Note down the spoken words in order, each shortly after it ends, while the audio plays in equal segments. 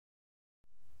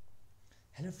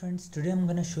Hello friends, today I'm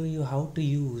gonna show you how to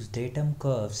use datum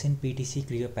curves in PTC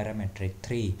Creo Parametric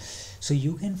 3. So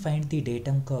you can find the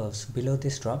datum curves below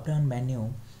this drop down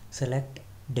menu, select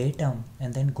datum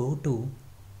and then go to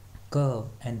curve,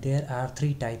 and there are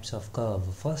three types of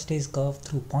curve. First is curve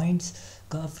through points,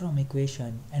 curve from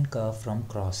equation and curve from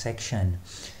cross section.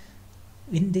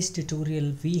 In this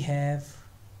tutorial we have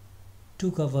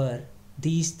to cover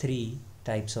these three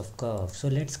types of curves. So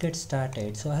let's get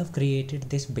started. So I have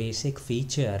created this basic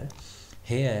feature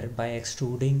here by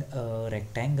extruding a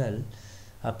rectangle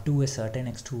up to a certain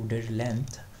extruded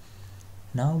length.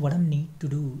 Now what I need to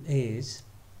do is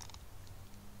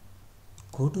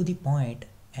go to the point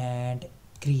and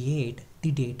create the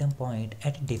datum point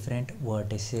at different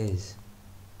vertices.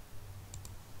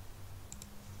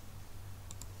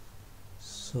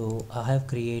 So I have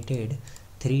created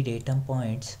three datum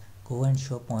points. Go and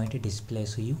show point display.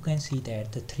 So you can see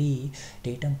that the three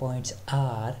datum points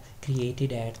are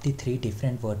created at the three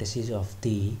different vertices of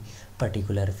the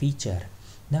particular feature.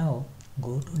 Now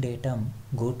go to datum,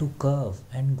 go to curve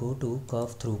and go to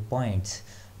curve through points.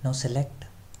 Now select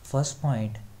first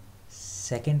point,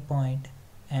 second point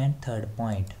and third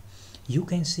point. You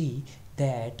can see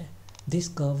that this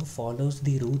curve follows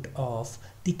the route of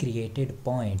the created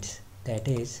points. That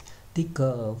is, the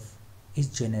curve is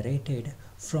generated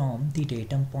from the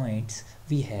datum points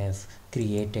we have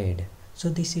created. So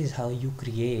this is how you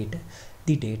create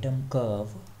the datum curve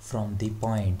from the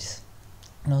points.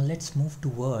 Now let's move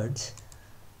towards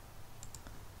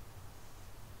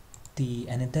the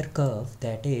another curve,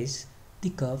 that is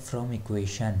the curve from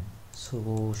equation.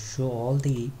 So show all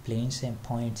the planes and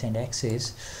points and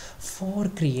axes. For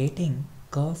creating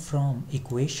curve from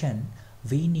equation,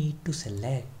 we need to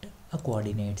select a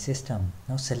coordinate system.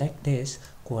 Now select this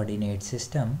coordinate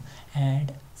system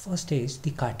and first is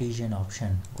the Cartesian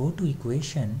option. Go to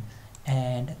equation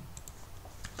and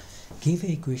give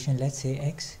a equation. Let's say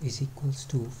x is equals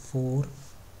to 4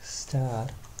 star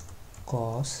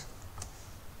cos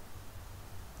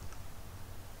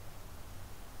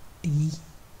t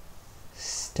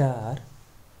star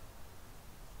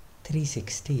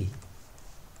 360.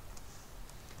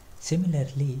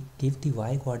 Similarly, give the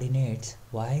y coordinates.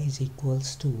 Y is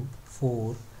equals to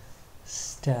 4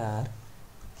 star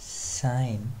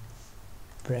sine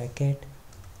bracket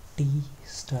t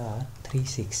star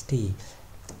 360.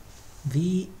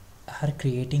 We are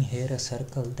creating here a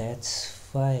circle, that's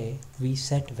why we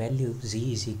set value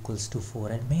z is equals to 4,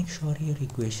 and make sure your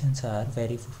equations are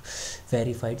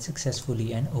verified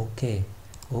successfully and okay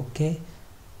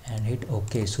and hit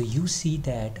OK. So you see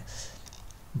that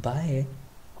by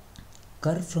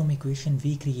curve from equation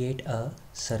we create a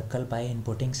circle by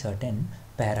inputting certain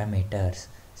parameters.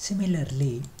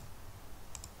 Similarly,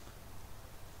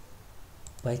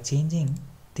 by changing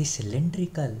the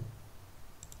cylindrical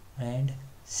and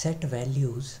set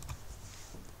values,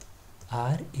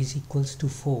 r is equals to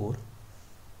 4,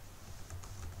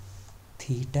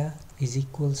 theta is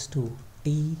equals to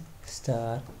t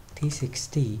star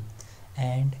 360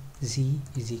 and z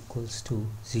is equals to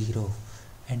 0,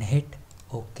 and hit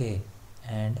OK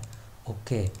and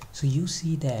OK. So you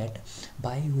see that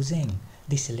by using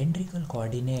the cylindrical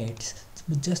coordinates,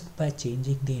 just by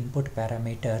changing the input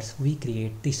parameters, we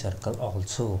create the circle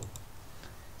also.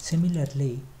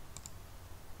 Similarly,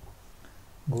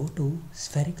 go to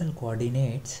spherical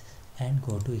coordinates and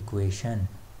go to equation.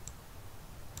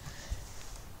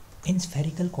 In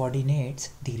spherical coordinates,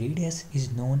 the radius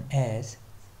is known as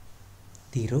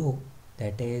the rho,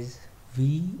 that is,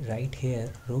 we write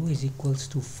here rho is equals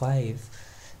to 5,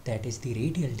 that is the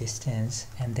radial distance,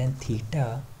 and then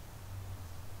theta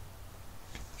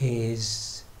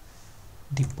is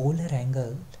the polar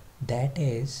angle, that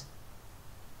is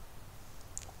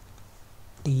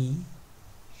t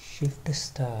shift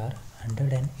star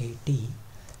 180,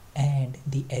 and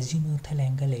the azimuthal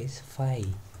angle is phi.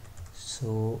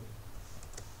 So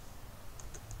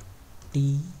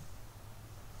t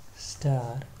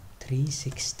star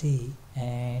 360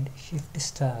 and shift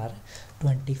star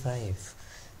 25.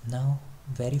 Now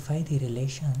verify the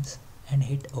relations and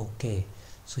hit OK.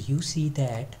 So you see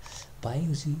that by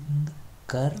using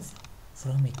curve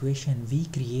from equation we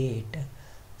create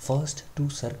first two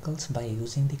circles by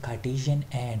using the Cartesian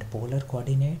and polar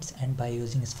coordinates, and by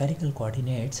using spherical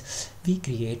coordinates we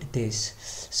create this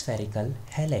spherical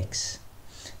helix.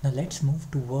 Now let's move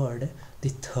toward the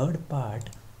third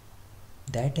part,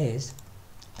 that is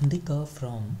the curve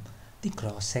from the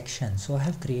cross section. So I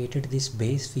have created this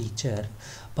base feature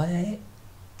by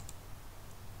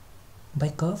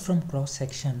curve from cross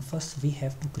section. First we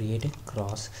have to create a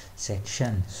cross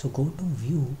section. So go to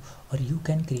view, or you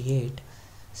can create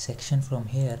section from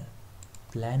here,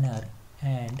 planar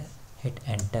and hit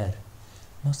enter.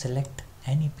 Now select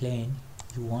any plane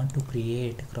you want to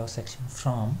create cross section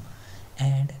from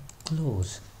and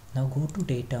close. Now go to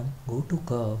datum, go to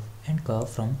curve and curve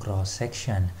from cross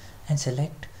section and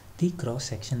select the cross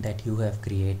section that you have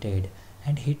created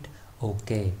and hit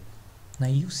OK. Now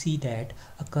you see that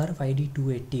a curve ID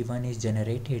 281 is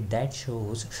generated. That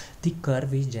shows the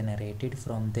curve is generated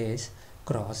from this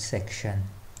cross section.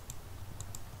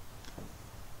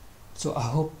 So I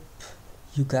hope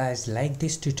you guys like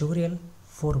this tutorial.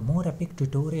 For more epic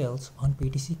tutorials on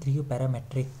PTC Creo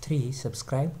Parametric 3,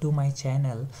 subscribe to my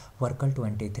channel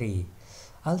Workal23.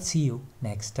 I'll see you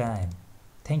next time.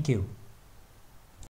 Thank you.